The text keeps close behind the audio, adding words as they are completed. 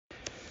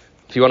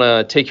If you want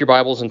to take your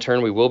Bibles and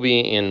turn, we will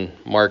be in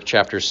Mark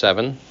chapter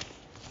 7.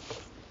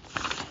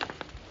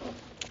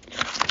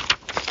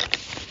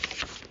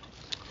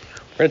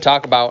 We're going to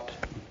talk about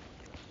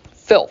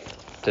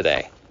filth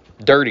today,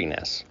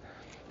 dirtiness,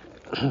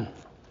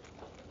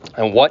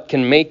 and what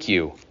can make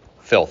you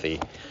filthy.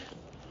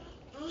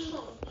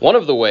 One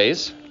of the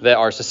ways that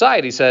our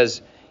society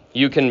says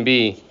you can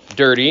be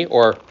dirty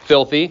or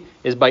filthy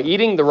is by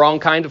eating the wrong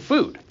kind of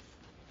food.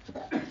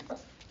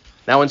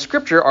 Now, in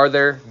Scripture, are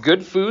there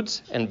good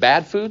foods and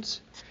bad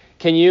foods?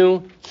 Can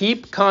you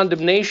heap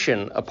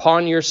condemnation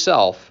upon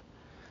yourself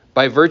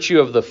by virtue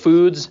of the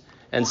foods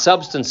and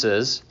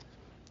substances,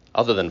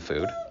 other than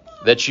food,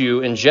 that you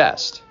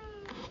ingest?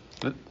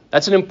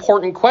 That's an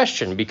important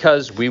question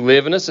because we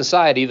live in a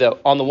society that,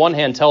 on the one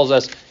hand, tells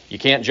us you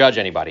can't judge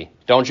anybody,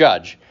 don't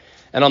judge.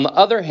 And on the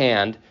other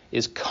hand,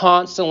 is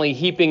constantly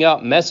heaping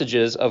up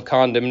messages of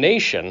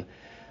condemnation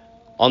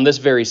on this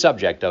very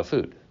subject of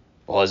food.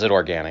 Well, is it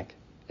organic?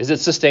 Is it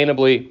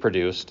sustainably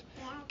produced?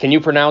 Can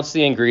you pronounce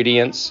the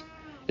ingredients?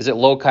 Is it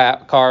low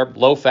carb,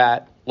 low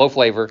fat, low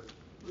flavor,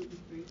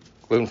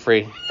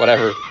 gluten-free,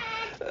 whatever?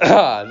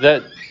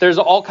 There's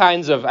all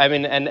kinds of,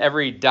 and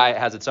every diet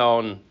has its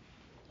own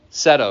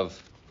set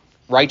of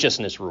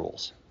righteousness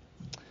rules.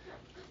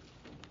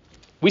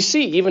 We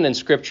see even in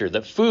Scripture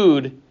that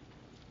food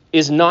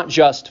is not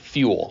just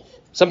fuel.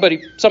 Some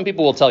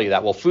people will tell you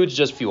that. Well, food's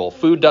just fuel.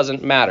 Food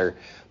doesn't matter.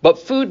 But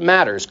food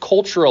matters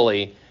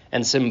culturally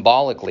and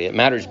symbolically. It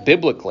matters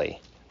biblically.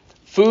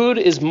 Food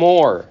is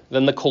more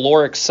than the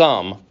caloric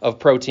sum of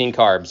protein,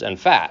 carbs, and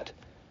fat.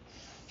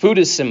 Food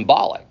is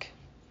symbolic.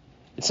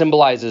 It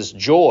symbolizes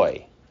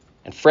joy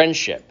and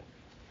friendship.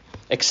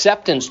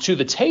 Acceptance to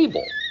the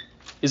table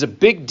is a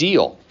big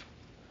deal.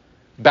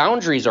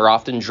 Boundaries are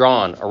often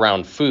drawn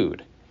around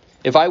food.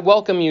 If I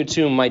welcome you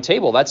to my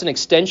table, that's an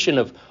extension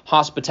of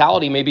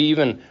hospitality, maybe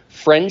even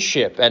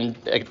friendship. And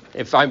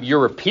if you're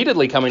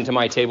repeatedly coming to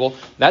my table,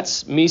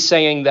 that's me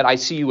saying that I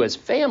see you as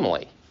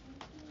family.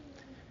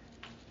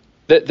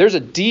 There's a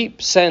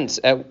deep sense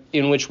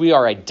in which we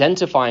are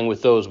identifying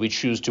with those we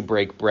choose to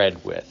break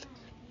bread with.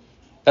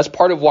 That's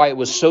part of why it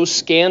was so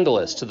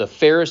scandalous to the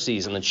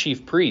Pharisees and the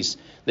chief priests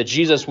that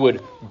Jesus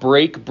would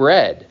break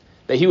bread,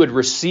 that he would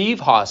receive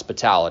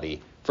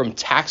hospitality from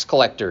tax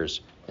collectors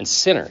and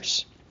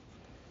sinners.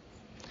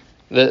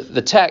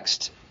 The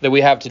text that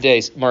we have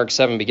today, Mark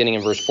 7, beginning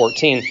in verse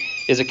 14,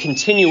 is a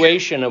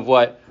continuation of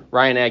what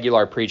Ryan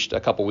Aguilar preached a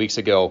couple weeks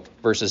ago,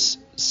 verses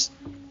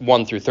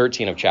 1 through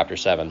 13 of chapter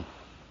 7.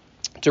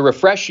 To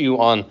refresh you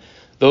on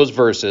those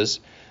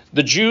verses,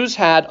 the Jews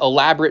had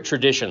elaborate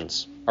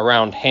traditions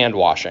around hand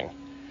washing.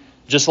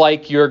 Just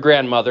like your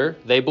grandmother,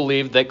 they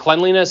believed that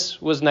cleanliness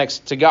was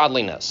next to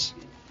godliness.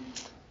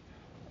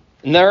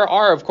 And there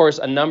are, of course,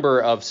 a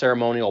number of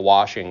ceremonial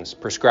washings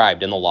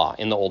prescribed in the law,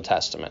 in the Old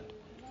Testament.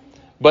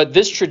 But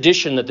this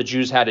tradition that the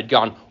Jews had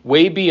gone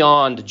way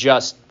beyond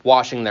just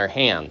washing their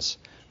hands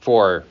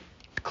for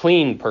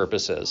clean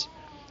purposes.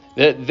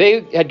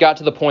 They had got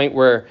to the point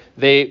where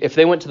if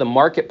they went to the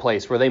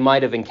marketplace where they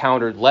might have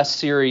encountered less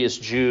serious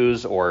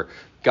Jews or,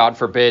 God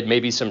forbid,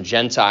 maybe some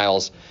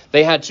Gentiles,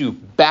 they had to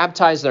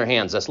baptize their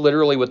hands. That's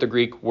literally what the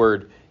Greek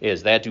word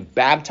is. They had to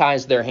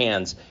baptize their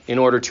hands in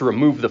order to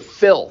remove the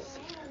filth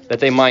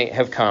that they might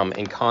have come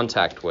in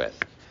contact with.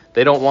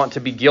 They don't want to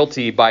be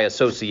guilty by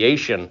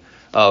association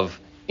of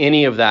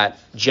any of that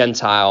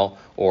Gentile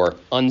or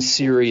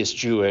unserious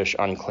Jewish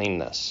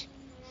uncleanness.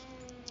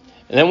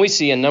 And then we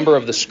see a number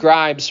of the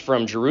scribes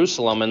from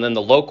Jerusalem and then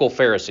the local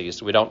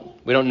Pharisees. We don't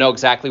know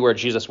exactly where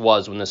Jesus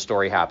was when this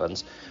story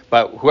happens.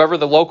 But whoever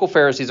the local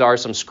Pharisees are,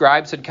 some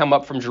scribes had come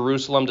up from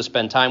Jerusalem to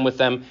spend time with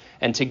them.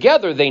 And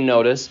together they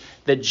notice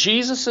that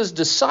Jesus and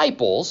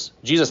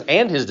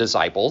his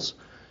disciples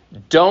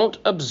don't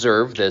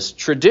observe this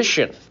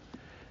tradition.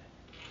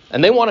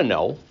 And they want to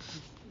know,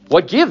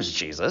 what gives,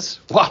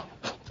 Jesus? Well,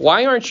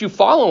 why aren't you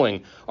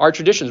following our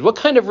traditions? What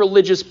kind of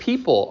religious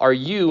people are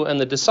you and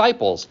the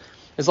disciples?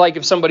 It's like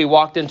if somebody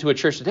walked into a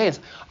church today and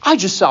said, I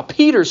just saw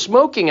Peter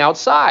smoking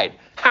outside.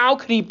 How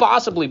could he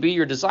possibly be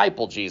your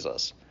disciple,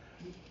 Jesus?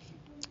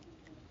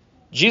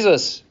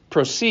 Jesus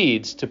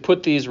proceeds to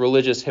put these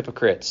religious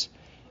hypocrites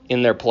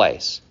in their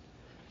place.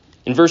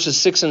 In verses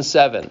 6 and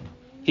 7,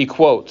 he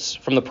quotes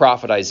from the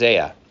prophet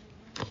Isaiah.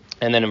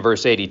 And then in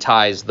verse 8, he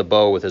ties the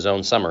bow with his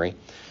own summary.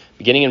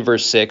 Beginning in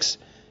verse 6,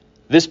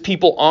 this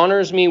people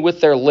honors me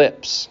with their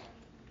lips,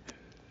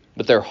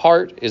 but their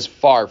heart is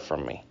far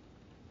from me.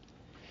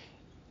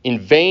 In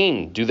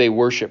vain do they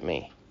worship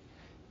me,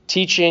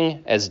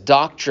 teaching as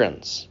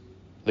doctrines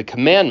the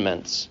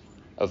commandments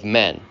of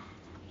men.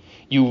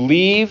 You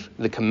leave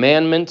the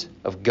commandment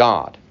of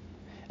God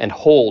and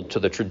hold to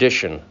the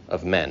tradition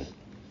of men.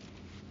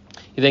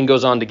 He then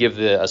goes on to give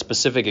a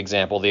specific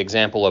example, the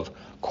example of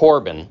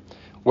corban,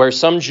 where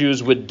some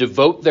Jews would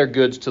devote their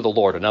goods to the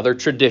Lord. Another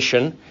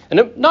tradition,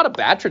 and not a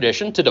bad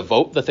tradition to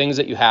devote the things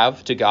that you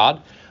have to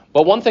God,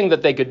 but one thing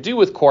that they could do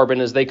with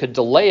corban is they could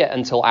delay it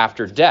until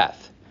after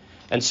death.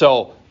 And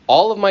so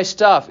all of my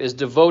stuff is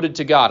devoted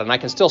to God, and I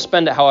can still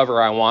spend it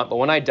however I want, but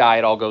when I die,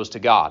 it all goes to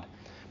God.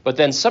 But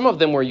then some of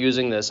them were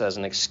using this as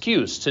an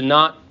excuse to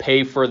not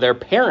pay for their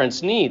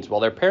parents' needs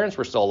while their parents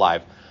were still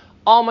alive.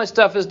 All my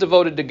stuff is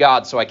devoted to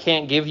God, so I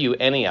can't give you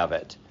any of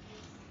it.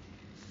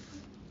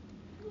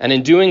 And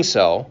in doing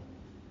so,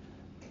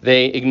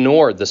 they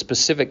ignored the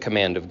specific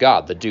command of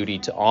God, the duty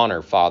to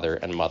honor father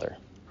and mother.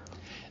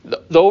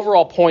 The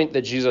overall point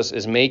that Jesus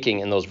is making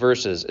in those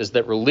verses is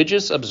that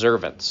religious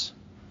observance,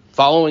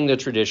 following the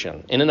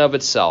tradition in and of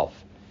itself,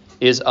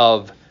 is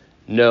of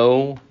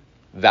no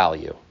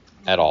value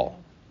at all.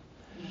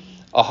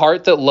 A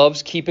heart that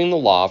loves keeping the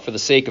law for the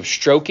sake of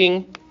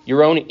stroking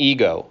your own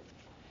ego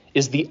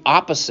is the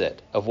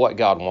opposite of what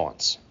God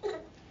wants.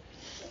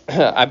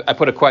 I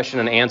put a question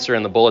and answer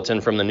in the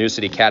bulletin from the New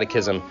City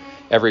Catechism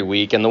every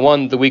week, and the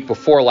one the week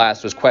before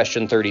last was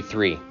question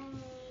 33.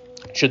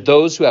 Should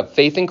those who have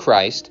faith in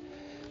Christ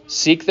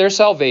seek their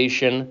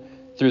salvation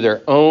through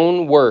their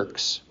own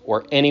works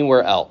or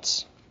anywhere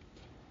else?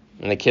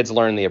 And the kids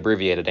learned the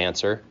abbreviated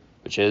answer,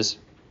 which is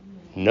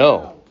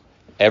no.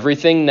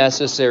 Everything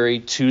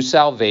necessary to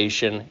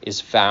salvation is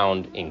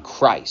found in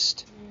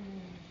Christ.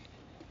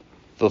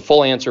 The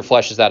full answer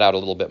fleshes that out a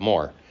little bit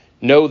more.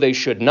 No, they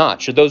should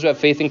not. Should those who have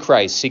faith in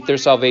Christ seek their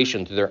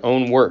salvation through their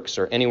own works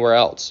or anywhere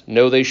else?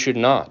 No, they should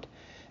not,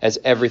 as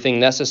everything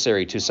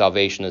necessary to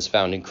salvation is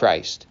found in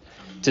Christ.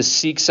 To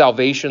seek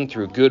salvation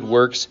through good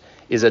works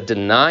is a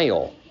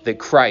denial that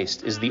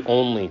Christ is the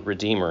only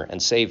Redeemer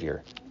and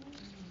Savior.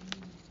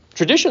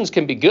 Traditions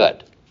can be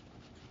good.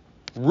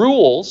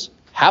 Rules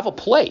have a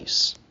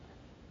place.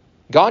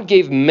 God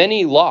gave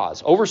many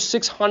laws, over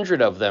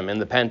 600 of them in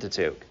the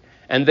Pentateuch,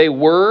 and they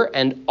were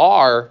and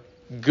are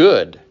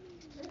good.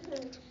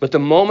 But the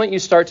moment you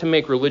start to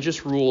make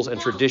religious rules and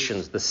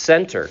traditions the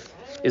center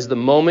is the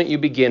moment you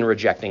begin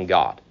rejecting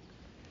God.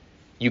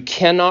 You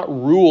cannot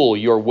rule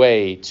your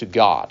way to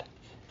God.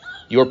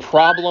 Your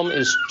problem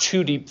is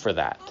too deep for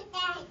that.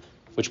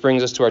 Which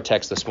brings us to our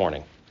text this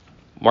morning.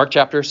 Mark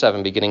chapter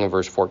 7, beginning in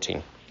verse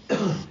 14.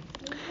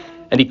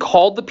 And he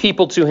called the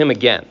people to him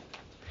again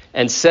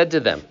and said to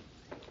them,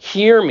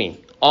 hear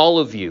me, all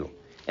of you,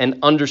 and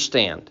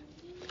understand.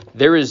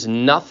 There is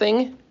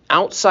nothing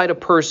outside a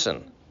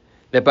person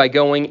that by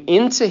going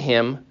into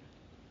him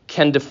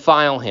can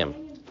defile him.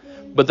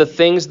 But the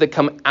things that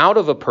come out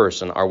of a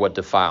person are what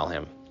defile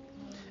him.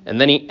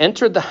 And then he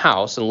entered the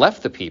house and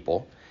left the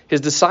people.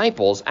 His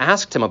disciples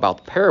asked him about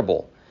the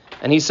parable.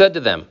 And he said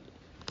to them,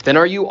 then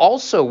are you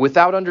also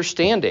without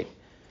understanding?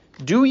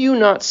 Do you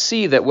not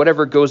see that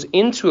whatever goes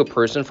into a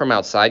person from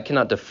outside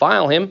cannot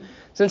defile him,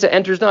 since it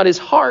enters not his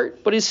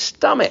heart, but his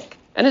stomach,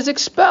 and is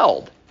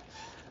expelled?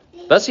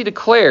 Thus he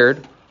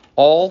declared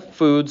all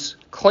foods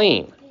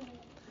clean.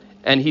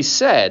 And he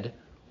said,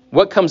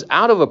 what comes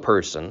out of a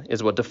person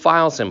is what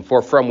defiles him,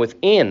 for from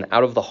within,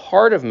 out of the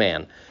heart of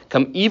man,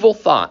 come evil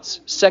thoughts,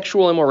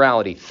 sexual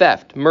immorality,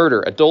 theft,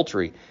 murder,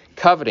 adultery,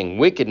 coveting,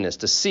 wickedness,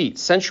 deceit,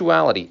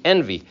 sensuality,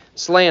 envy,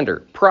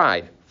 slander,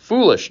 pride,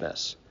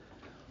 foolishness.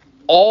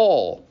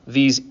 All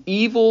these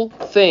evil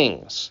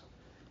things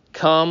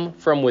come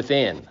from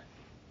within,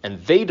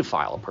 and they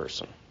defile a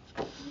person.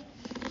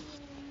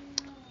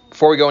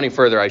 Before we go any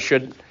further, I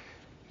should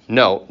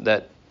note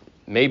that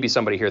maybe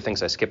somebody here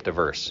thinks I skipped a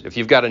verse. If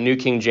you've got a New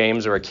King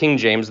James or a King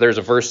James, there's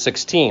a verse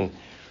 16.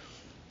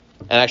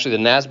 And actually,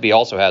 the NASB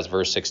also has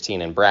verse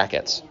 16 in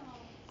brackets.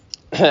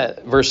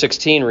 Verse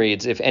 16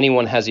 reads, if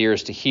anyone has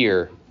ears to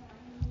hear,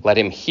 let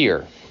him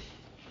hear.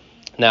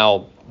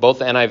 Now, both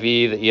the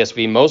NIV, the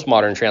ESV, most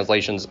modern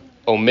translations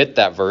omit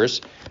that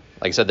verse.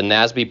 Like I said, the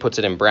NASB puts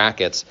it in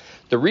brackets.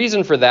 The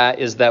reason for that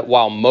is that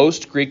while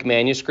most Greek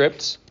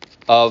manuscripts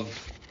of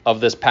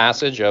this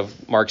passage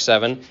of Mark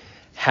 7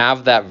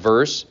 have that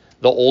verse,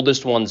 the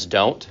oldest ones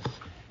don't.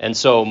 And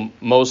so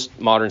most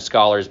modern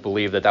scholars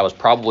believe that was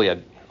probably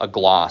a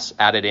gloss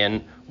added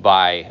in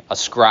by a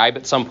scribe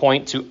at some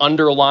point to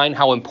underline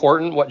how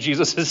important what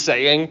Jesus is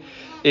saying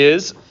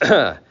is.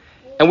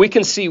 And we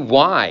can see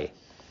why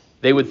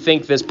they would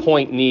think this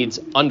point needs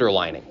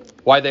underlining,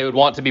 why they would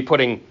want to be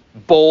putting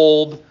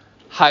bold,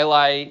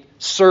 highlight,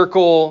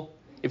 circle.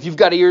 If you've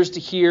got ears to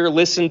hear,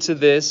 listen to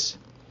this.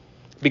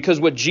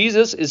 Because what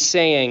Jesus is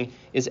saying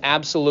is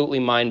absolutely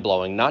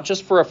mind-blowing, not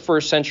just for a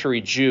first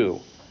century Jew,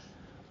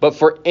 but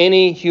for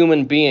any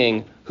human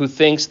being who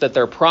thinks that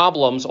their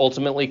problems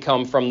ultimately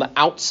come from the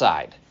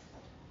outside.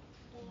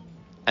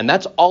 And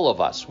that's all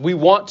of us. We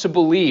want to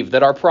believe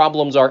that our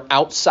problems are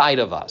outside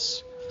of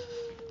us.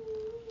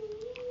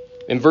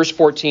 In verse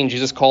 14,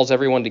 Jesus calls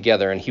everyone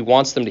together, and he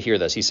wants them to hear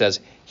this. He says,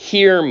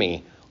 hear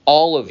me,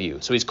 all of you.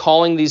 So he's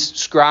calling these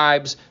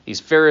scribes, these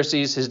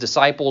Pharisees, his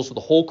disciples, the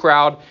whole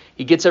crowd.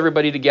 He gets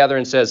everybody together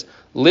and says,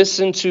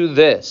 listen to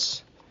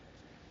this.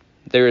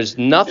 There is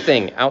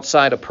nothing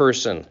outside a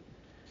person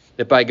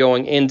that by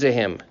going into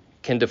him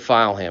can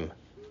defile him.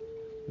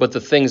 But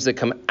the things that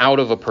come out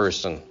of a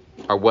person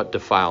are what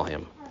defile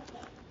him.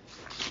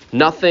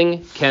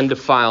 Nothing can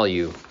defile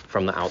you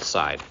from the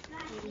outside.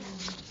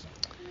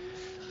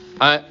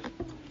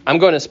 I'm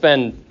going to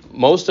spend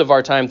most of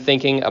our time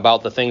thinking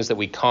about the things that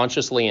we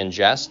consciously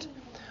ingest,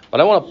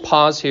 but I want to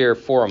pause here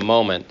for a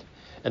moment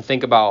and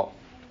think about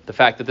the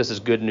fact that this is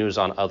good news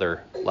on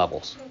other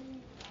levels.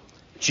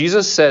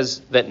 Jesus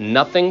says that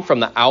nothing from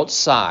the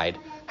outside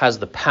has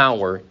the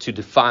power to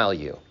defile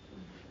you.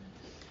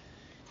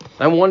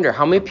 I wonder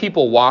how many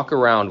people walk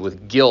around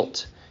with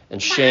guilt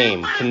and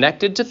shame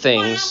connected to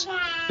things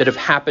that have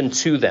happened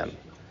to them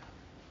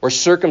or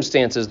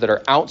circumstances that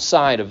are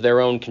outside of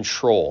their own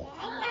control.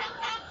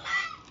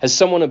 Has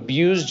someone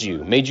abused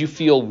you, made you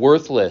feel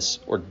worthless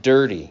or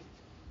dirty?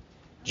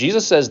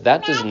 Jesus says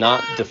that does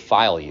not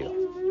defile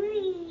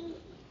you.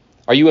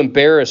 Are you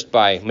embarrassed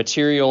by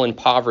material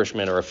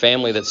impoverishment or a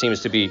family that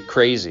seems to be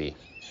crazy?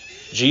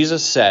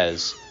 Jesus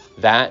says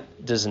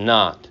that does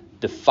not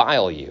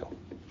defile you.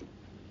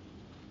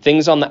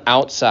 Things on the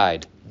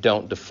outside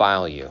don't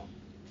defile you.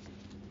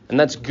 And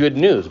that's good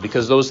news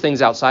because those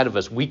things outside of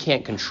us we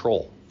can't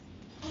control.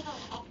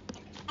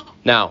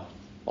 Now,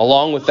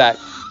 along with that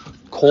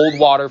cold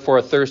water for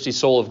a thirsty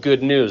soul of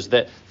good news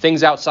that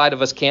things outside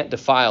of us can't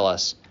defile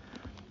us,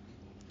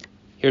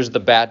 here's the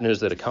bad news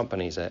that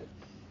accompanies it.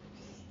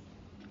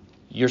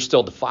 You're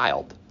still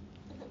defiled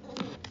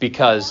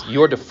because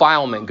your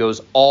defilement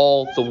goes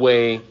all the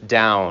way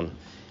down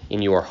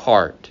in your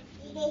heart.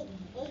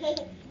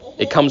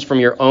 It comes from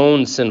your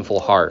own sinful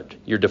heart,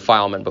 your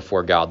defilement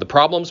before God. The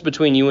problems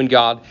between you and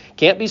God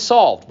can't be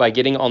solved by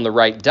getting on the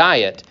right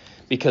diet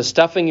because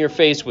stuffing your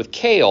face with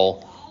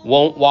kale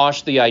won't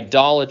wash the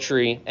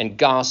idolatry and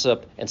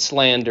gossip and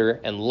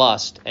slander and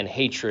lust and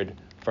hatred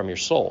from your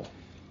soul.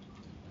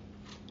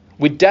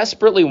 We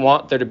desperately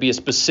want there to be a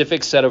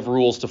specific set of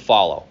rules to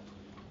follow.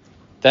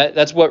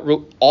 That's what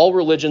all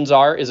religions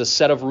are, is a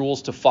set of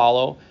rules to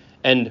follow.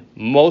 And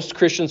most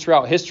Christians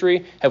throughout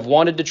history have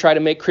wanted to try to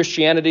make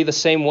Christianity the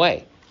same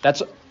way.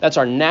 That's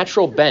our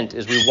natural bent,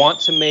 is we want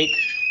to make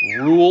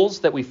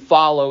rules that we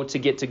follow to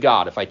get to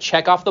God. If I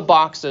check off the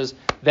boxes,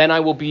 then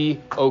I will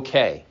be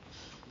okay.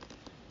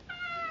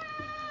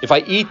 If I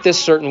eat this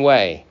certain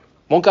way,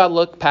 won't God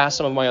look past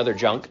some of my other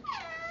junk?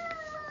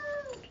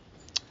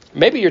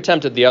 Maybe you're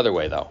tempted the other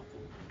way, though.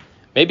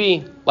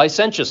 Maybe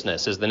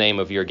licentiousness is the name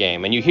of your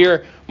game. And you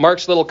hear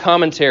Mark's little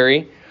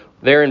commentary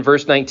there in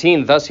verse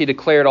 19, thus he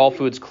declared all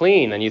foods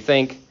clean. And you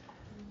think,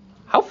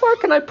 how far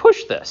can I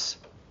push this?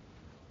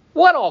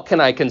 What all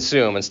can I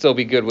consume and still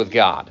be good with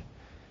God?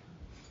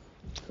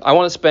 I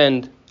want to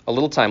spend a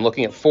little time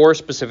looking at 4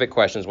 specific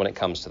questions when it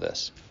comes to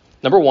this.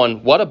 Number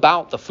 1, what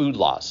about the food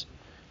laws?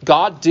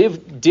 God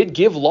did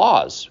give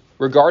laws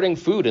regarding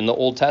food in the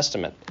Old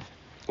Testament.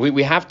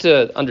 We have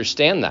to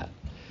understand that.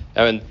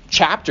 And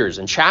chapters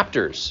and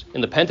chapters in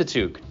the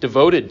Pentateuch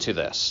devoted to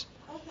this.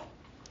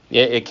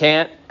 You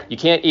can't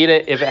eat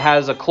it if it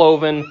has a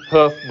cloven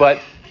hoof but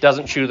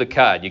doesn't chew the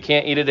cud. You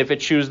can't eat it if it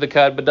chews the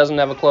cud but doesn't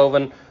have a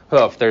cloven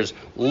hoof. There's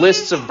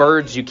lists of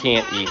birds you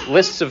can't eat,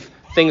 lists of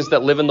things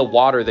that live in the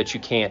water that you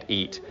can't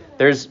eat.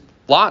 There's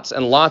lots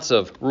and lots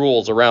of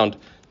rules around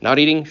not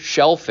eating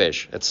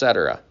shellfish,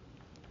 etc.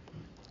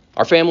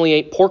 Our family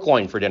ate pork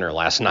loin for dinner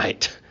last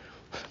night.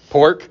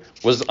 Pork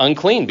was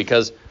unclean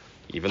because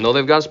even though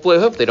they've got a split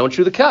hoof, they don't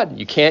chew the cud.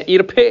 You can't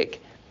eat a pig.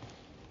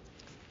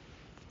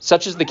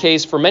 Such is the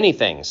case for many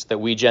things that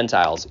we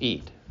Gentiles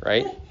eat,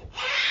 right?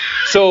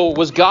 So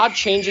was God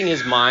changing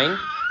his mind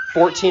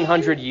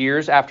 1,400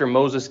 years after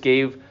Moses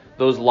gave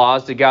those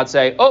laws? Did God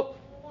say,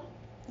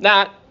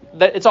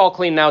 it's all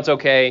clean now, it's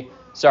okay.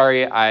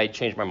 Sorry, I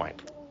changed my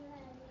mind.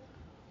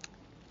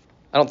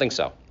 I don't think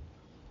so.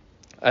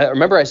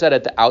 Remember I said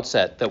at the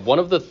outset that one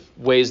of the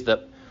ways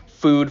that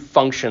food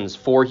functions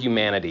for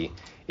humanity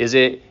is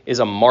it is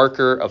a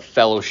marker of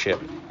fellowship.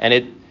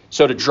 And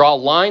so to draw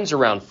lines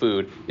around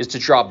food is to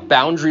draw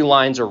boundary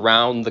lines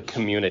around the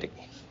community.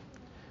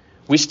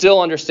 We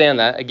still understand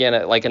that, again,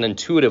 at like an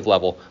intuitive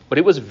level, but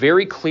it was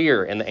very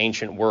clear in the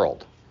ancient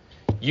world.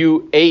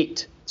 You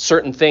ate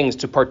certain things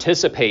to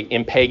participate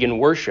in pagan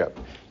worship.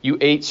 You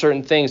ate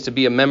certain things to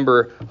be a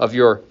member of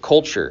your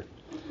culture.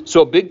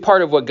 So a big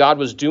part of what God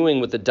was doing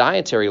with the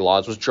dietary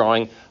laws was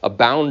drawing a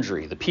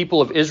boundary. The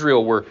people of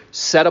Israel were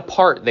set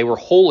apart. They were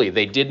holy.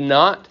 They did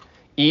not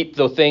eat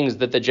the things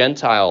that the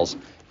Gentiles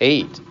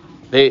ate.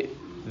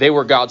 They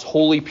were God's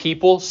holy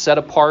people, set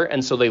apart,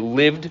 and so they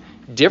lived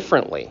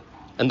differently.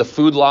 And the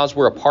food laws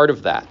were a part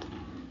of that.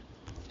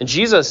 And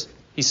Jesus,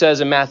 he says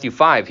in Matthew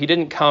 5, he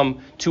didn't come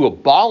to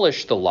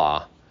abolish the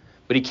law,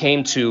 but he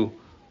came to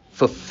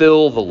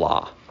fulfill the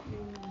law.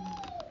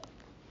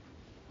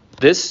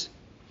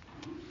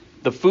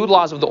 The food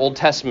laws of the Old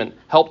Testament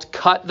helped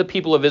cut the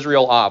people of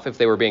Israel off, if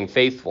they were being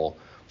faithful,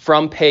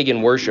 from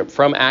pagan worship,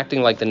 from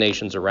acting like the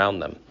nations around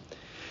them.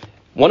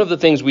 One of the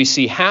things we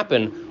see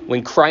happen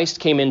when Christ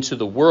came into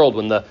the world,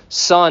 when the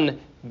Son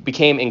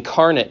became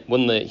incarnate,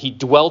 when he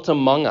dwelt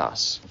among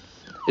us,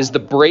 is the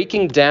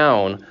breaking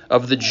down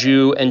of the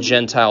Jew and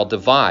Gentile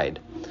divide.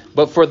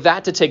 But for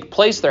that to take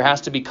place, there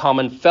has to be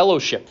common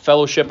fellowship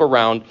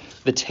around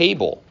the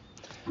table.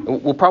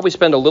 We'll probably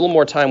spend a little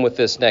more time with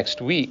this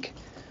next week.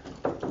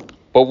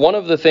 But one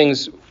of the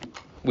things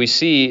we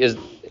see is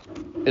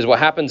what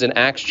happens in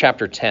Acts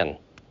chapter 10.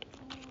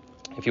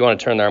 If you want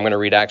to turn there, I'm going to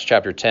read Acts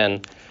chapter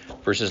 10,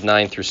 verses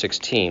 9 through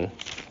 16.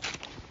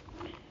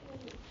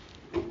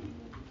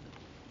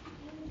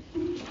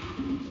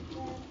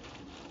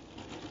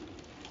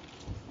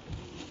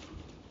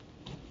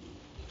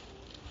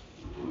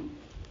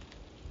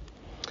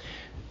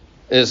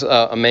 is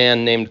a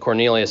man named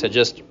Cornelius had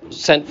just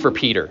sent for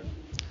Peter.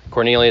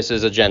 Cornelius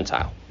is a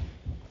Gentile.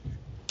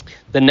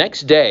 The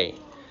next day,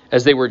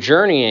 as they were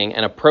journeying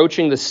and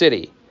approaching the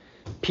city,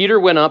 Peter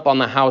went up on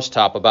the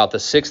housetop about the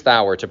 6th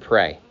hour to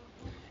pray.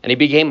 And he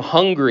became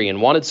hungry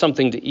and wanted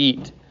something to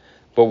eat.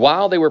 But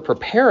while they were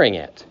preparing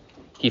it,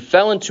 he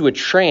fell into a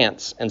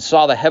trance and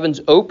saw the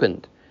heavens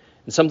opened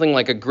and something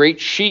like a great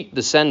sheet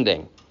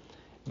descending,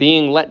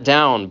 being let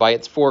down by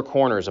its 4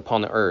 corners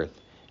upon the earth.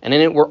 And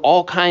in it were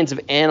all kinds of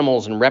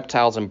animals and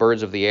reptiles and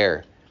birds of the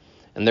air.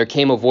 And there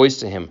came a voice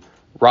to him,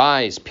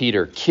 "Rise,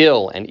 Peter,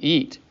 kill and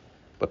eat."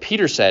 But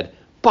Peter said,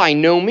 "By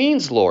no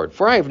means, Lord,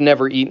 for I have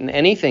never eaten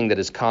anything that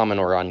is common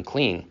or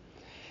unclean."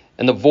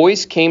 And the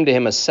voice came to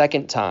him a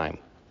second time,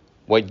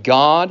 "What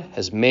God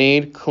has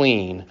made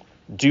clean,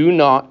 do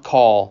not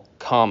call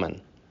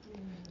common."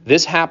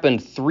 This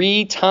happened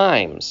 3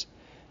 times,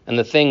 and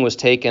the thing was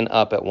taken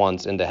up at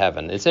once into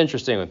heaven. It's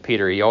interesting with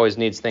Peter. He always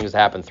needs things to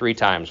happen 3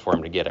 times for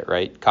him to get it,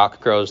 right?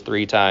 Cock crows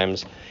 3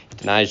 times. He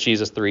denies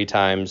Jesus 3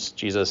 times.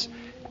 Jesus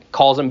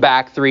calls him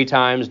back 3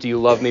 times. "Do you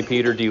love me,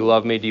 Peter? Do you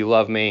love me? Do you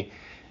love me?"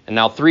 And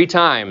now 3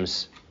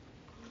 times,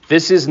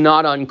 "This is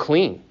not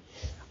unclean.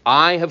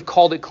 I have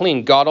called it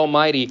clean." God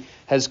Almighty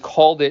has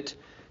called it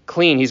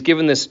clean. He's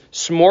given this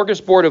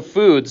smorgasbord of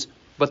foods,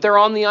 but they're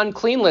on the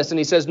unclean list. And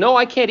he says, "No,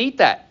 I can't eat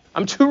that.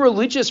 I'm too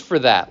religious for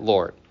that,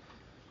 Lord."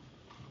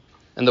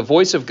 And the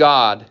voice of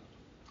God,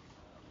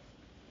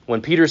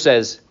 when Peter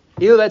says,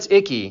 "Ew, that's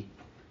icky,"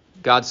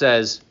 God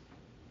says,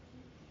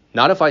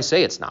 "Not if I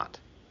say it's not."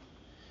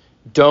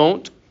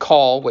 Don't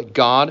call what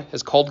God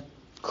has called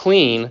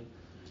clean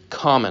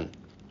common.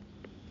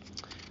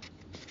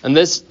 And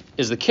this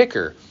is the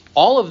kicker.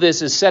 All of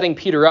this is setting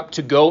Peter up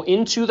to go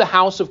into the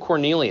house of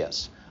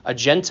Cornelius, a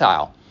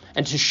Gentile,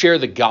 and to share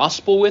the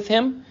gospel with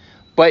him,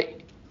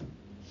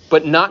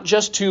 but not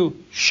just to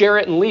share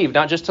it and leave,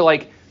 not just to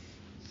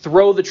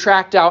throw the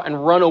tract out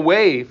and run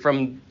away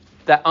from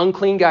that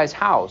unclean guy's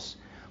house,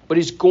 but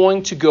he's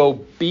going to go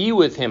be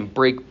with him,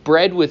 break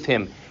bread with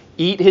him,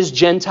 eat his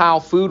Gentile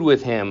food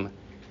with him.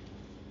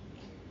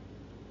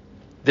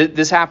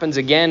 This happens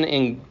again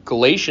in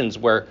Galatians,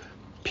 where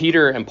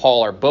Peter and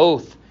Paul are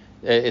both,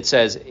 it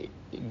says,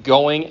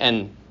 going,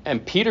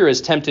 and Peter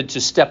is tempted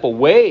to step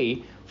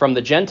away from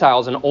the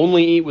Gentiles and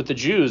only eat with the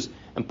Jews,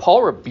 and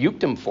Paul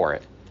rebuked him for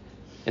it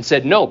and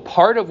said, no,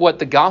 part of what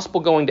the gospel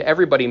going to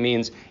everybody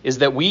means is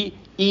that we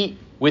eat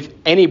with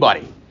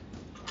anybody.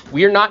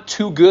 We are not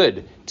too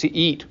good to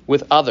eat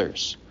with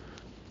others,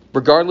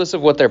 regardless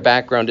of what their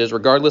background is,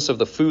 regardless of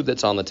the food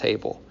that's on the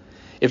table.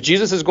 If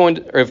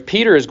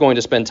Peter is going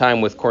to spend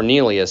time with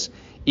Cornelius,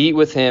 eat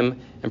with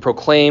him, and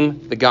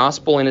proclaim the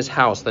gospel in his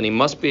house, then he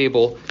must be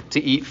able to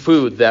eat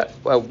food that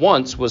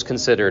once was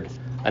considered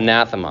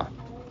anathema.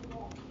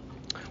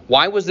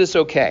 Why was this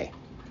okay?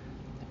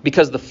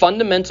 Because the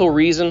fundamental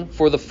reason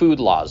for the food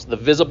laws, the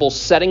visible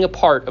setting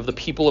apart of the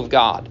people of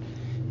God,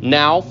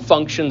 now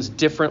functions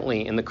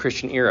differently in the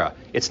Christian era.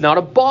 It's not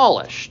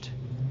abolished,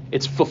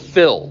 it's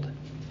fulfilled.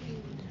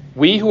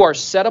 We who are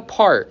set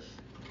apart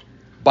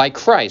by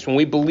Christ, when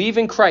we believe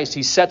in Christ,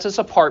 he sets us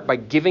apart by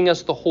giving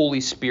us the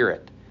Holy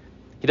Spirit.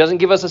 He doesn't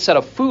give us a set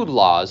of food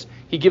laws,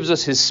 he gives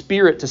us his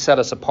Spirit to set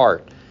us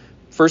apart.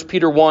 1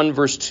 Peter 1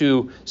 verse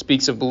 2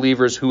 speaks of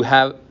believers who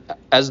have,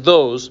 as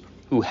those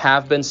who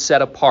have been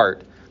set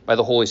apart by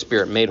the Holy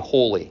Spirit, made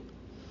holy.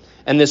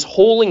 And this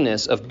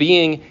holiness of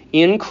being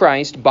in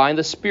Christ by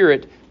the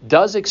Spirit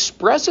does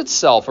express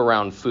itself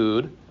around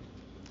food.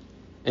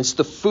 It's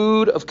the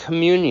food of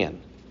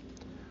communion.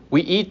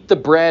 We eat the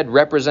bread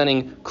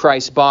representing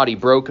Christ's body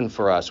broken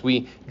for us.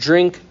 We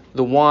drink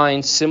the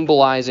wine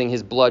symbolizing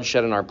his blood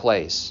shed in our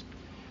place.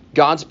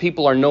 God's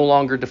people are no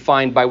longer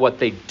defined by what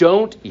they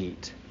don't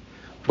eat,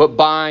 but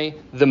by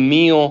the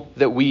meal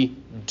that we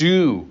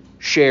do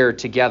share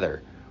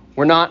together.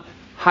 We're not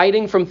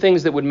hiding from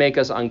things that would make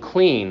us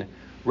unclean.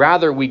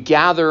 Rather, we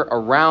gather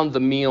around the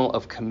meal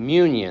of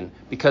communion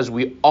because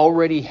we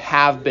already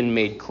have been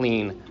made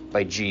clean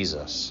by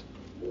Jesus.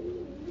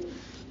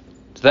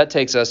 So that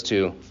takes us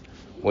to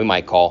what we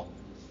might call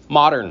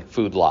modern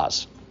food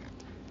laws.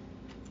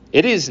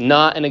 It is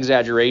not an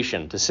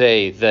exaggeration to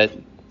say that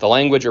the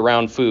language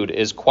around food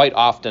is quite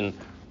often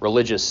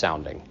religious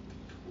sounding.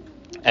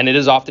 And it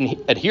is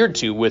often adhered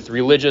to with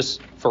religious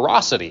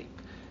ferocity.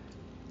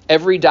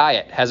 Every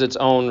diet has its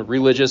own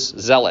religious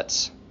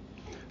zealots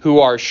who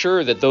are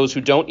sure that those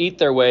who don't eat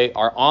their way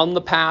are on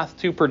the path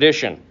to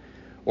perdition,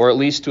 or at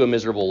least to a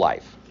miserable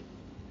life.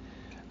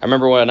 I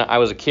remember when I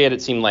was a kid,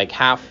 it seemed like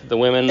half the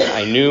women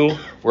I knew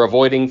were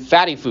avoiding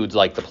fatty foods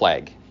like the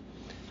plague,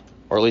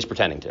 or at least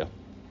pretending to.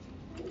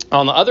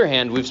 On the other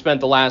hand, we've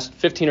spent the last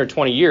 15 or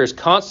 20 years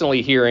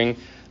constantly hearing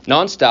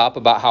nonstop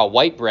about how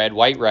white bread,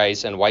 white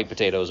rice, and white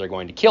potatoes are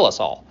going to kill us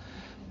all.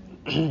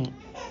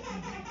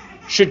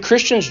 Should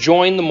Christians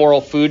join the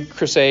moral food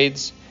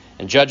crusades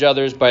and judge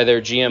others by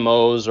their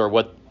GMOs or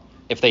what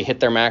if they hit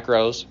their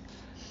macros?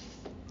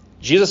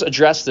 Jesus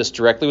addressed this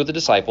directly with the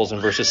disciples in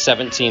verses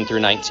 17 through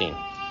 19.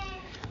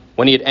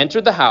 When he had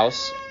entered the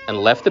house and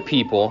left the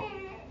people,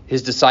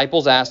 his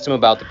disciples asked him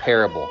about the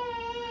parable.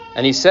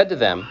 And he said to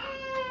them,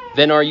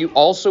 then are you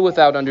also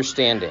without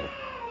understanding?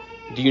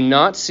 Do you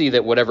not see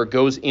that whatever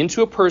goes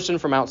into a person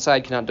from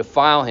outside cannot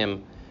defile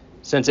him,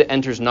 since it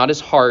enters not his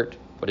heart,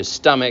 but his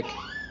stomach,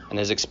 and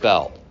is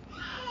expelled?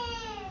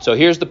 So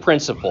here's the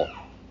principle.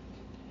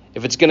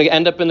 If it's going to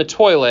end up in the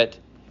toilet,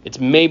 it's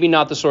maybe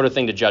not the sort of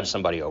thing to judge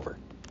somebody over.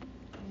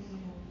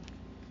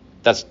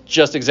 That's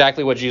just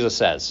exactly what Jesus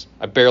says.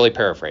 I barely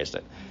paraphrased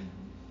it.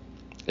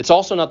 It's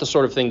also not the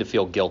sort of thing to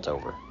feel guilt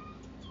over.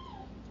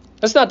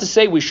 That's not to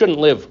say we shouldn't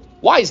live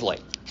wisely.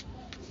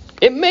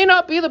 It may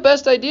not be the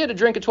best idea to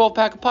drink a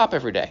 12-pack of pop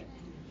every day.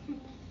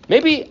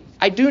 Maybe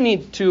I do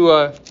need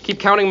to keep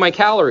counting my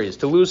calories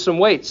to lose some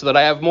weight so that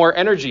I have more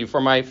energy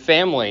for my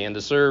family and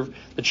to serve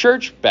the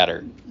church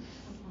better.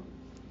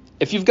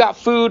 If you've got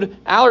food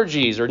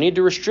allergies or need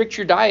to restrict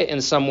your diet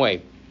in some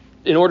way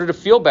in order to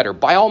feel better,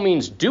 by all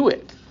means do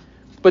it.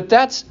 But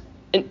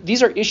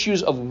these are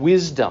issues of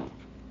wisdom,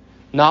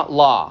 not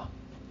law.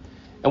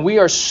 And we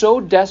are so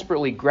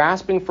desperately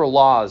grasping for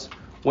laws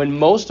when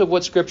most of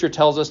what Scripture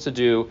tells us to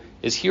do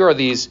is here are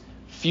these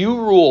few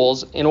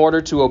rules in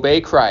order to obey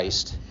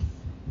Christ.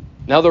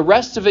 Now the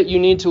rest of it you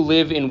need to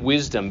live in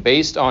wisdom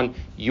based on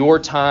your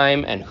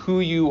time and who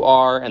you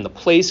are and the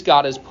place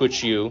God has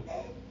put you.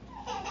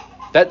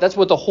 That's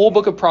what the whole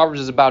book of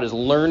Proverbs is about, is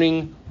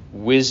learning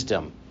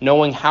wisdom,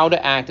 knowing how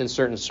to act in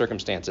certain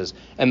circumstances.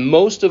 And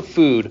most of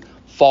food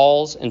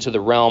falls into the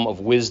realm of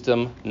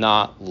wisdom,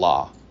 not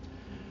law.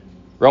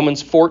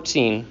 Romans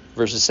 14,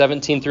 verses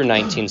 17 through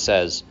 19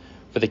 says,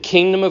 for the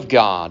kingdom of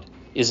God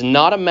is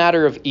not a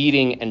matter of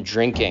eating and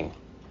drinking,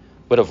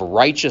 but of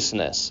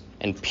righteousness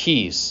and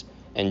peace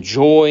and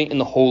joy in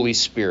the Holy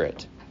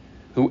Spirit.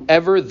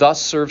 Whoever thus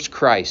serves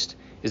Christ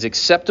is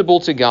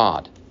acceptable to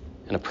God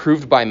and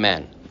approved by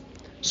men.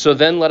 So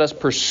then let us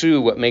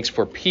pursue what makes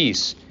for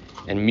peace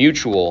and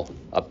mutual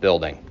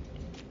upbuilding.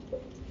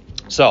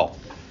 So,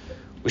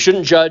 we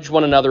shouldn't judge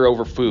one another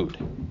over food,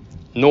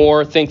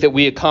 nor think that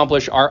we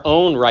accomplish our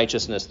own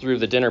righteousness through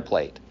the dinner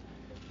plate.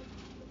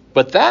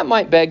 But that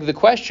might beg the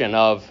question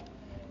of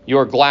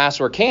your glass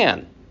or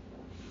can.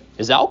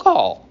 Is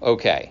alcohol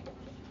okay?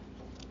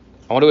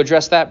 I want to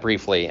address that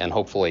briefly and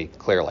hopefully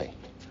clearly.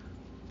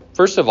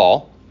 First of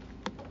all,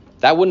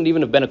 that wouldn't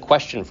even have been a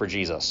question for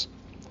Jesus.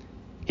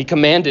 He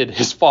commanded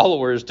his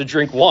followers to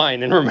drink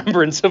wine in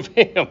remembrance of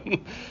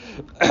him.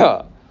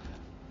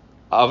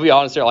 I'll be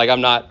honest here,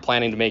 I'm not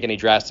planning to make any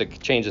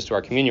drastic changes to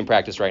our communion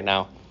practice right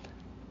now.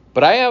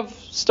 But I have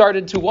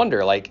started to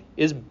wonder,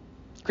 is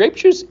grape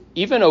juice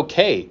even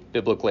okay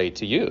biblically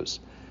to use?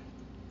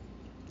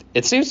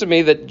 It seems to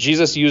me that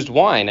Jesus used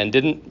wine and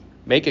didn't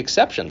make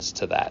exceptions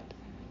to that.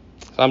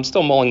 I'm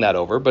still mulling that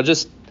over, but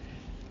just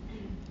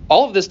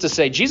all of this to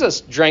say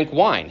Jesus drank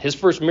wine. His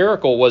first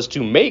miracle was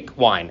to make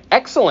wine,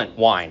 excellent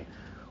wine.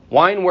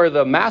 Wine where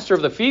the master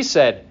of the feast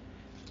said,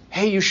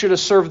 hey, you should have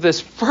served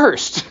this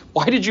first.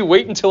 Why did you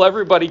wait until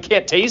everybody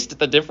can't taste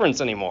the difference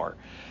anymore?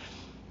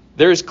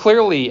 There is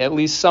clearly at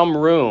least some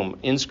room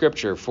in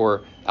Scripture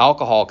for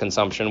alcohol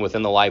consumption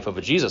within the life of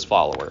a Jesus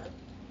follower.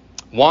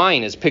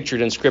 Wine is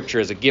pictured in Scripture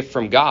as a gift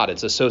from God.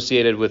 It's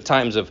associated with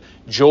times of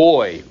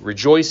joy,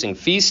 rejoicing,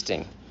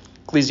 feasting.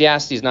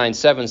 Ecclesiastes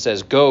 9:7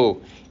 says,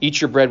 go,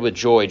 eat your bread with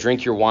joy,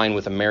 drink your wine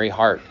with a merry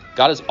heart.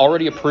 God has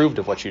already approved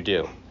of what you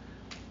do.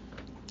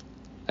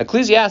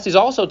 Ecclesiastes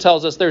also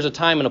tells us there's a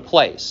time and a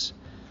place.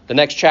 The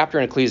next chapter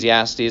in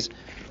Ecclesiastes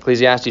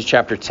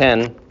chapter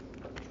 10,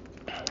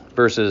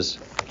 verses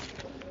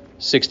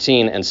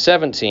 16 and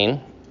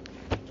 17,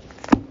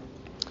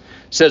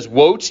 says,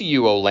 woe to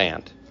you, O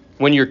land,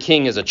 when your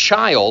king is a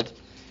child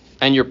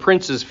and your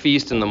princes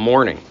feast in the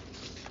morning.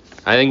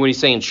 I think when he's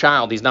saying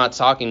child, he's not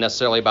talking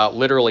necessarily about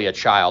literally a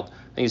child.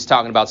 I think he's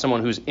talking about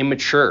someone who's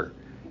immature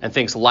and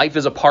thinks life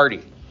is a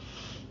party.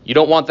 You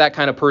don't want that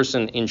kind of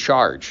person in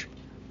charge.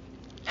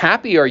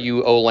 Happy are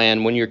you, O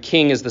land, when your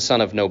king is the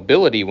son of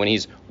nobility, when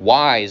he's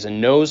wise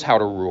and knows how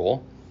to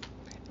rule,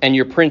 and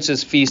your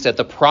princes feast at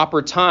the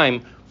proper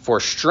time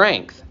for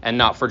strength and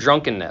not for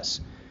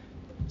drunkenness.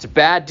 It's a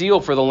bad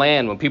deal for the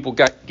land when people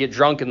get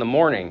drunk in the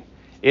morning.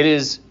 It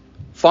is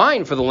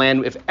fine for the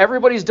land if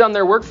everybody's done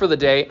their work for the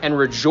day and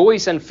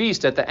rejoice and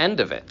feast at the end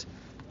of it.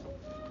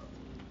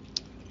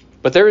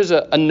 But there is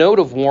a note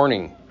of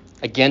warning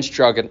against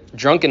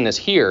drunkenness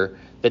here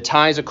that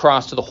ties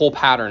across to the whole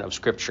pattern of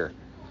Scripture.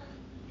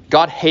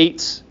 God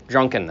hates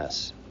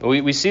drunkenness.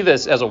 We see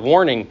this as a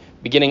warning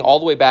beginning all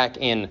the way back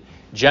in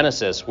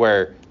Genesis,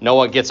 where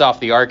Noah gets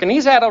off the ark, and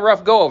he's had a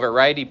rough go of it,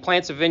 right? He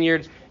plants a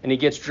vineyard, and he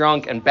gets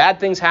drunk, and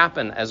bad things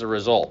happen as a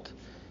result.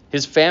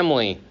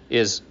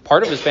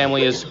 Part of his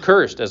family is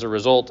cursed as a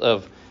result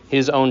of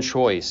his own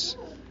choice.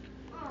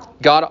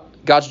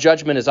 God's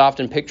judgment is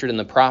often pictured in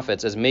the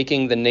prophets as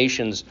making the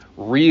nations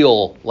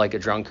reel like a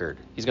drunkard.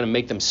 He's going to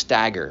make them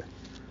stagger.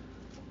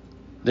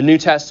 The New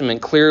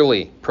Testament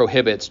clearly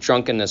prohibits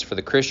drunkenness for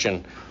the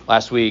Christian.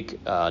 Last week,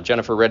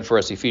 Jennifer read for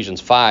us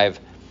Ephesians 5.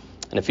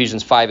 And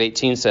Ephesians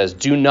 5:18 says,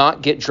 do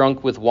not get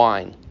drunk with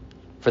wine,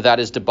 for that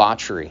is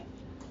debauchery,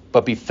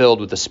 but be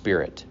filled with the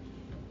Spirit.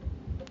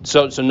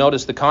 So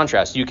notice the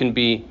contrast. You can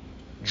be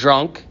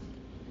drunk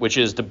which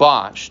is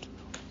debauched,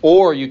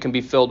 or you can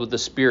be filled with the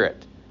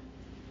Spirit.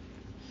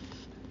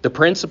 The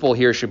principle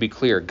here should be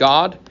clear.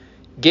 God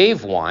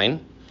gave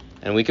wine,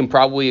 and we can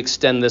probably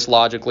extend this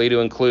logically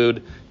to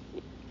include,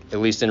 at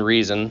least in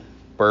reason,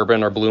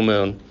 bourbon or Blue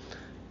Moon.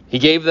 He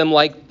gave them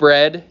like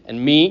bread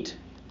and meat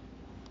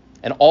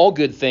and all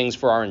good things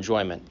for our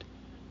enjoyment.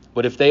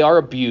 But if they are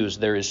abused,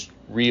 there is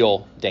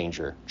real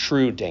danger,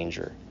 true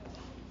danger.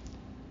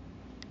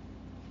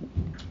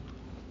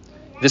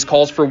 This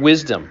calls for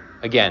wisdom.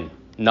 Again,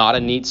 not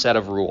a neat set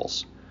of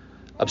rules.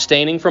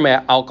 Abstaining from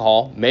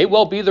alcohol may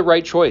well be the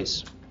right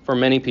choice for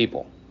many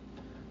people.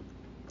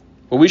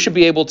 But we should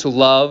be able to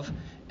love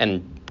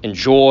and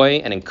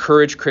enjoy and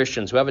encourage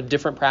Christians who have a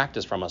different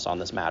practice from us on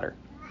this matter.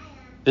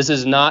 This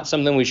is not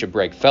something we should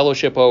break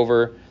fellowship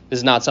over. This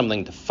is not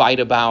something to fight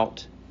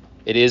about.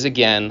 It is,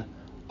 again,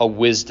 a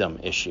wisdom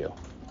issue.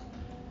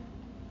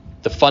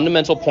 The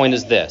fundamental point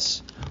is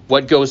this: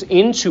 what goes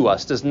into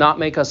us does not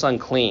make us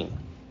unclean.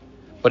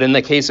 But in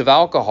the case of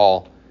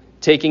alcohol,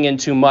 taking in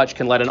too much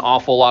can let an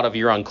awful lot of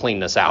your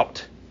uncleanness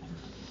out.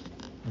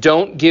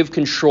 Don't give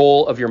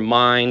control of your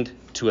mind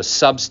to a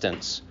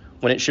substance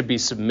when it should be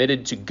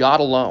submitted to God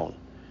alone,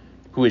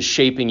 who is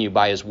shaping you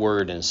by his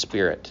word and his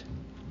spirit.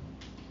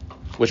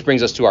 Which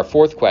brings us to our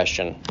fourth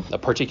question, a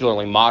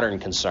particularly modern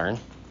concern.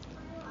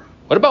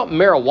 What about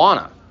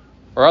marijuana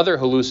or other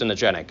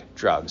hallucinogenic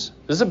drugs?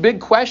 This is a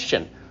big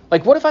question.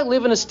 Like, what if I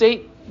live in a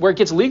state where it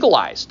gets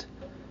legalized?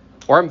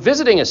 Or I'm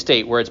visiting a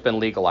state where it's been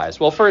legalized?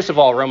 Well, first of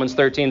all, Romans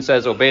 13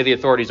 says obey the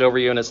authorities over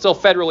you, and it's still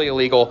federally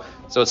illegal,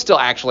 so it's still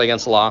actually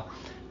against the law.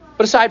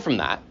 But aside from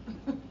that,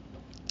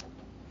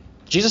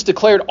 Jesus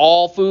declared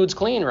all foods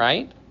clean,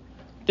 right?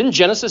 Didn't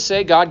Genesis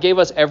say God gave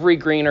us every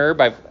green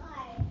herb? I've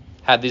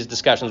had these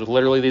discussions with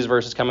literally these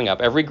verses coming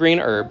up. Every green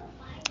herb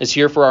is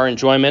here for our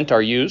enjoyment,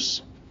 our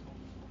use.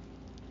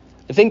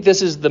 I think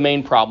this is the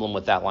main problem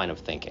with that line of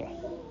thinking.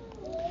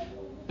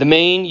 The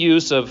main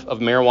use of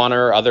marijuana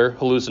or other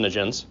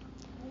hallucinogens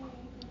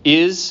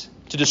is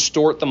to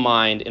distort the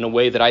mind in a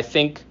way that I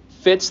think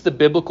fits the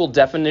biblical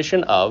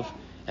definition of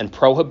and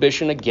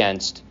prohibition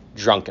against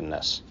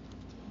drunkenness.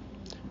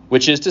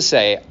 Which is to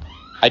say,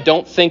 I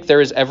don't think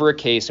there is ever a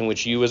case in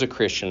which you as a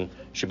Christian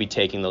should be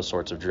taking those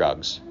sorts of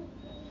drugs.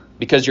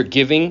 Because you're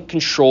giving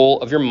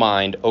control of your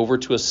mind over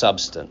to a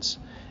substance.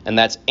 And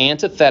that's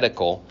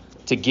antithetical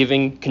to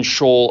giving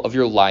control of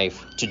your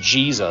life to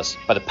Jesus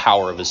by the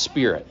power of his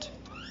Spirit.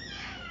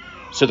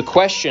 So the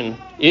question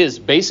is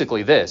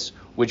basically this: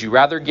 would you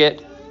rather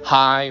get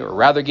high or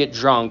rather get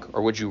drunk,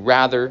 or would you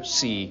rather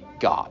see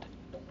God?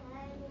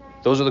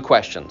 Those are the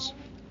questions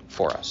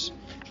for us.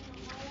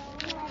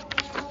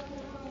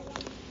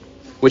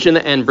 Which in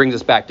the end brings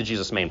us back to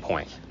Jesus' main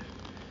point.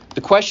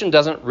 The question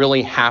doesn't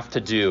really have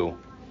to do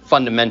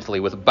fundamentally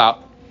with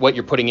about what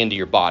you're putting into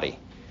your body.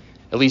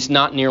 At least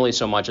not nearly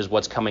so much as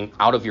what's coming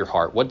out of your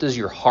heart. What does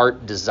your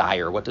heart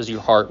desire? What does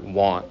your heart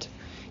want?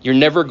 You're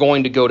never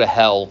going to go to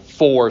hell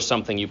for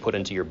something you put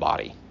into your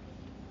body.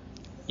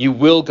 You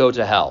will go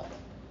to hell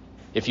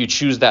if you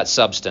choose that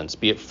substance,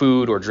 be it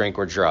food or drink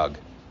or drug,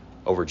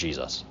 over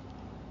Jesus.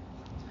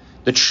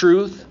 The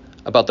truth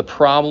about the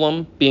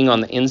problem being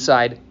on the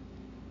inside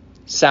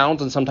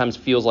sounds and sometimes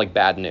feels like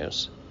bad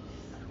news.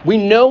 We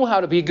know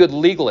how to be good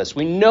legalists.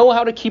 We know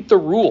how to keep the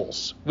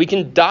rules. We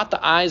can dot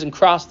the I's and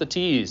cross the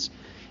T's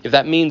if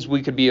that means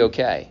we could be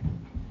okay.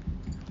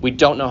 We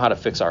don't know how to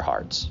fix our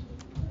hearts.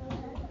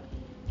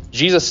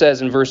 Jesus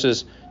says in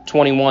verses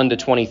 21 to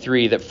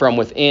 23 that from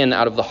within,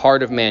 out of the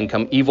heart of man,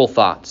 come evil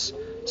thoughts,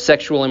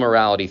 sexual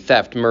immorality,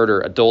 theft,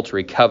 murder,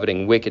 adultery,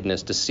 coveting,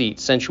 wickedness, deceit,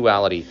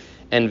 sensuality,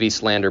 envy,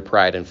 slander,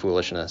 pride, and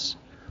foolishness.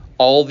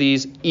 All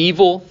these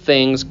evil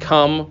things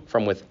come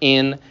from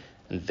within,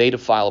 and they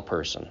defile a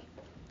person.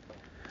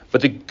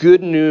 But the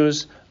good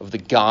news of the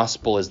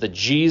gospel is that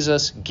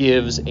Jesus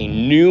gives a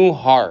new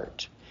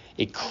heart,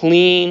 a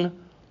clean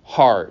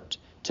heart,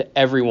 to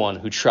everyone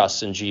who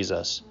trusts in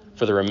Jesus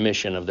for the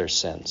remission of their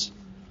sins.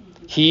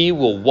 He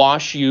will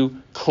wash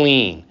you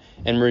clean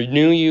and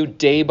renew you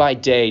day by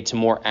day to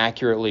more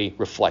accurately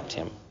reflect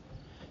him,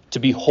 to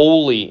be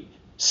holy,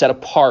 set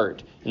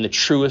apart in the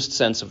truest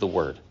sense of the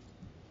word.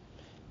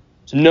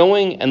 So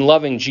knowing and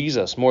loving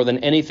Jesus more than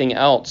anything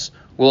else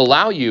will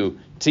allow you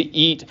to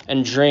eat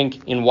and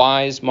drink in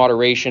wise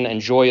moderation and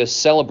joyous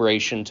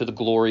celebration to the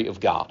glory of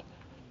God.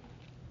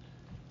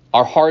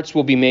 Our hearts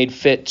will be made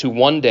fit to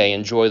one day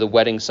enjoy the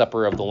wedding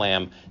supper of the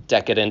Lamb,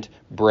 decadent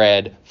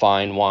bread,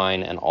 fine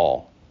wine, and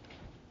all.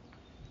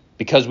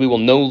 Because we will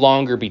no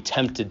longer be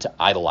tempted to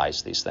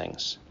idolize these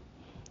things,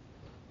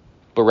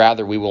 but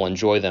rather we will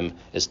enjoy them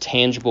as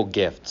tangible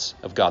gifts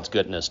of God's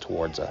goodness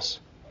towards us.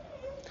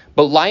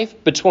 But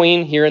life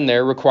between here and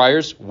there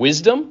requires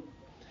wisdom,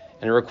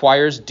 and it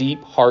requires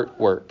deep heart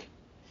work.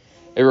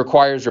 It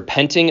requires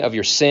repenting of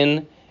your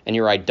sin and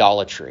your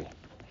idolatry.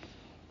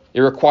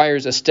 It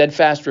requires a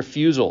steadfast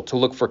refusal to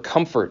look for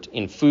comfort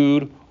in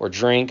food or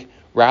drink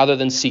rather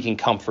than seeking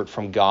comfort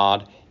from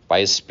God by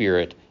his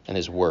Spirit and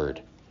his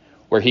word,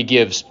 where he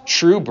gives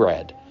true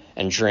bread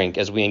and drink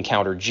as we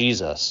encounter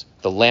Jesus,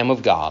 the Lamb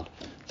of God,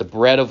 the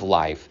bread of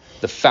life,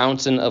 the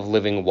fountain of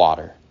living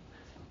water.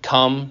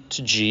 Come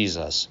to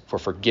Jesus for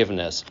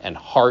forgiveness and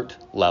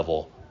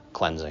heart-level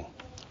cleansing.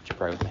 Would you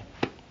pray with me?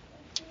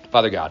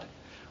 Father God,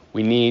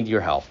 we need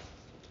your help.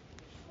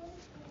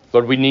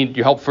 Lord, we need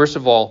your help, first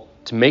of all,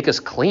 to make us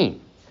clean,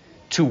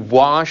 to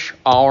wash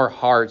our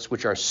hearts,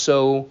 which are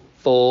so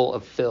full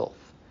of filth.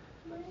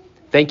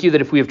 Thank you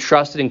that if we have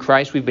trusted in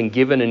Christ, we've been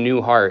given a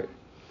new heart.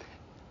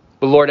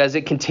 But Lord, as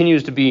it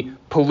continues to be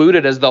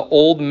polluted, as the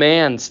old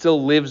man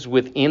still lives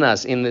within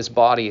us in this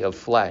body of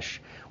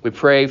flesh, we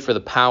pray for the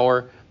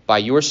power by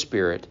your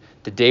Spirit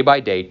to day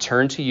by day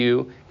turn to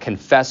you,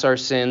 confess our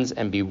sins,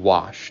 and be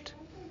washed.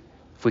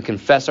 If we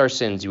confess our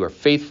sins, you are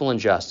faithful and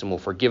just and will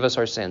forgive us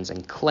our sins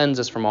and cleanse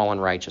us from all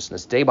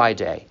unrighteousness. Day by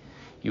day,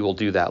 you will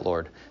do that,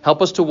 Lord.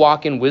 Help us to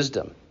walk in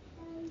wisdom.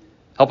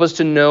 Help us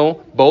to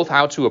know both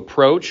how to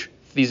approach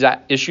these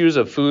issues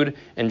of food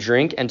and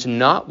drink and to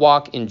not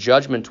walk in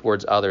judgment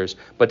towards others,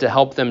 but to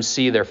help them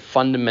see their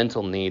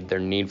fundamental need, their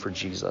need for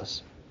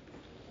Jesus.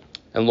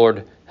 And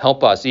Lord,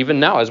 help us even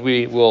now as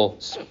we will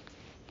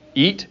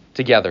eat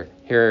together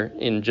here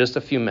in just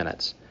a few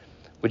minutes.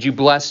 Would you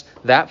bless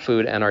that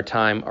food and our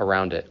time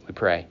around it, we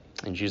pray.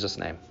 In Jesus'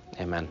 name,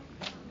 amen.